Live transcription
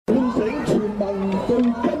對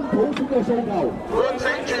真普選嘅訴求，喚醒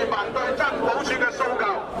全民對真普選嘅訴求。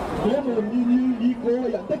我們願意以個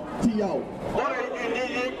人的自由，我哋願意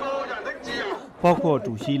以個人的自由。包括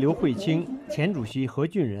主席刘慧卿、前主席何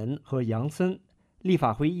俊仁和杨森、立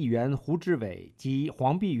法会议员胡志伟及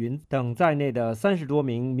黄碧云等在内的30多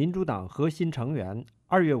名民主党核心成员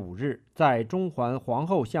2月5日在中环皇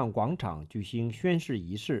后像广场举行宣誓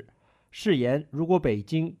仪式，誓言如果北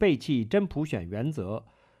京背弃真普选原则，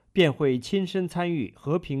便会亲身参与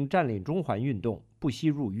和平占领中环运动，不惜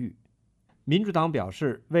入狱。民主党表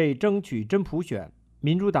示，为争取真普选，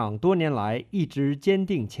民主党多年来一直坚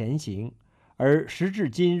定前行，而时至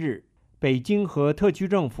今日，北京和特区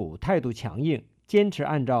政府态度强硬，坚持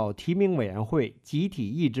按照提名委员会集体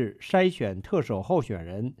意志筛选特首候选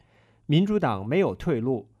人，民主党没有退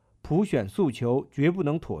路，普选诉求绝不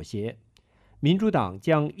能妥协。民主党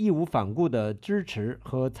将义无反顾地支持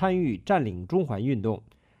和参与占领中环运动，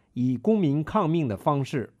以公民抗命的方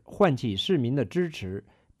式唤起市民的支持，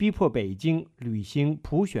逼迫北京履行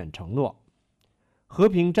普选承诺。和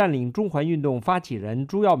平占领中环运动发起人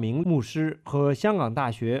朱耀明牧师和香港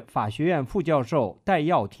大学法学院副教授戴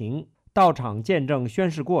耀廷到场见证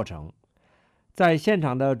宣誓过程。在现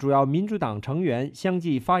场的主要民主党成员相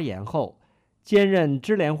继发言后，兼任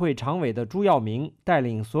支联会常委的朱耀明带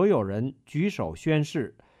领所有人举手宣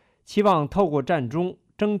誓，期望透过战中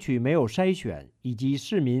争取没有筛选以及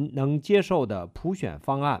市民能接受的普选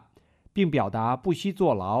方案，并表达不惜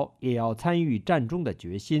坐牢也要参与战中的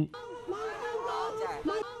决心。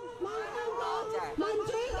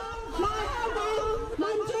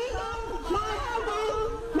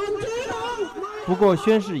不过，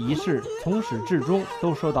宣誓仪式从始至终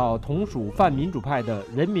都受到同属泛民主派的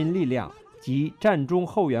人民力量及战中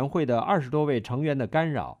后援会的20多位成员的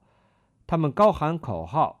干扰。他们高喊口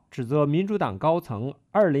号，指责民主党高层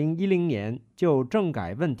2010年就政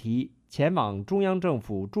改问题前往中央政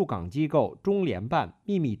府驻港机构中联办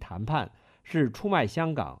秘密谈判是出卖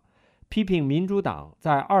香港，批评民主党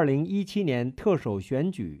在2017年特首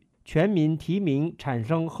选举全民提名产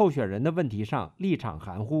生候选人的问题上立场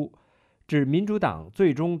含糊，指民主党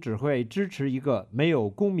最终只会支持一个没有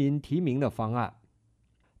公民提名的方案。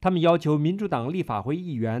他们要求民主党立法会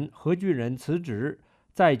议员何俊仁辞职，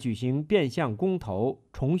再举行变相公投，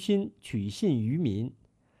重新取信于民。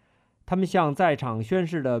他们向在场宣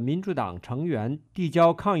誓的民主党成员递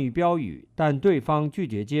交抗议标语，但对方拒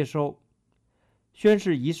绝接收。宣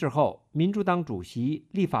誓仪式后，民主党主席、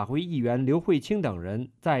立法会议员刘慧卿等人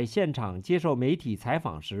在现场接受媒体采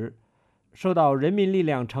访时，受到人民力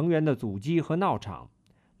量成员的阻击和闹场，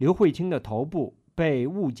刘慧卿的头部被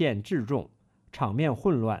物件掷中，场面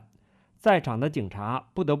混乱，在场的警察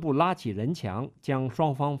不得不拉起人墙将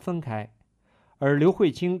双方分开，而刘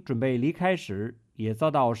慧卿准备离开时，也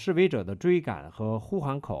遭到示威者的追赶和呼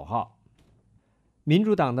喊口号。民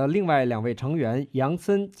主党的另外2位成员杨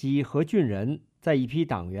森及何俊仁在一批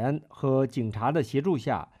党员和警察的协助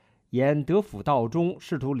下，沿德辅道中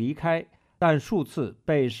试图离开，但数次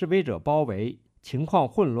被示威者包围，情况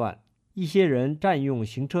混乱，一些人占用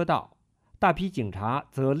行车道，大批警察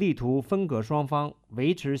则力图分隔双方，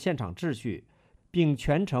维持现场秩序，并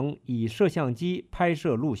全程以摄像机拍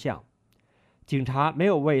摄录像。警察没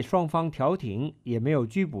有为双方调停，也没有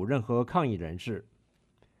拘捕任何抗议人士。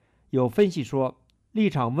有分析说，立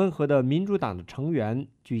场温和的民主党的成员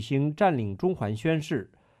举行占领中环宣誓，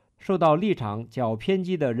受到立场较偏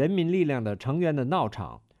激的人民力量的成员的闹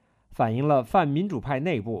场，反映了泛民主派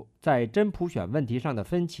内部在真普选问题上的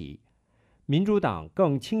分歧。民主党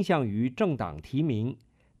更倾向于政党提名，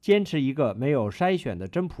坚持一个没有筛选的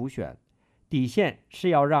真普选，底线是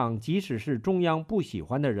要让即使是中央不喜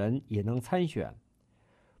欢的人也能参选。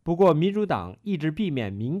不过，民主党一直避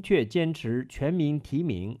免明确坚持全民提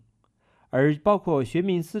名，而包括学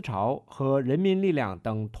民思潮和人民力量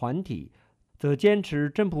等团体则坚持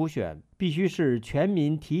真普选必须是全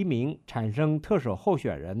民提名产生特首候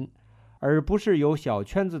选人，而不是由小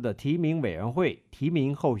圈子的提名委员会提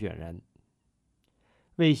名候选人。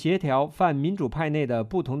为协调泛民主派内的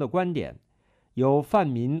不同的观点，由泛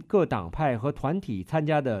民各党派和团体参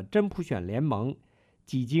加的真普选联盟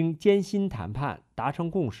几经艰辛谈判达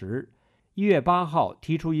成共识，1月8号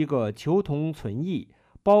提出一个求同存异，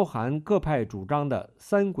包含各派主张的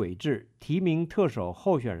3轨制提名特首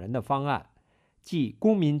候选人的方案，即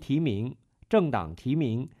公民提名、政党提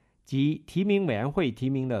名及提名委员会提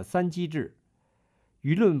名的3机制。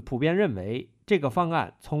舆论普遍认为，这个方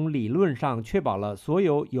案从理论上确保了所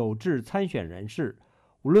有有志参选人士，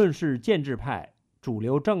无论是建制派、主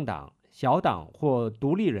流政党、小党或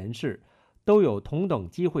独立人士，都有同等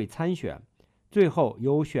机会参选，最后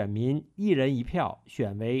由选民1人1票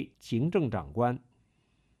选为行政长官。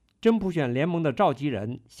真普选联盟的召集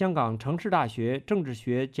人、香港城市大学政治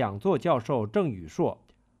学讲座教授郑宇硕，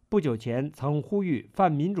不久前曾呼吁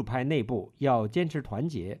泛民主派内部要坚持团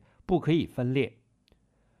结，不可以分裂。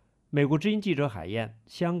美国之音记者海燕，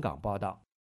香港报道。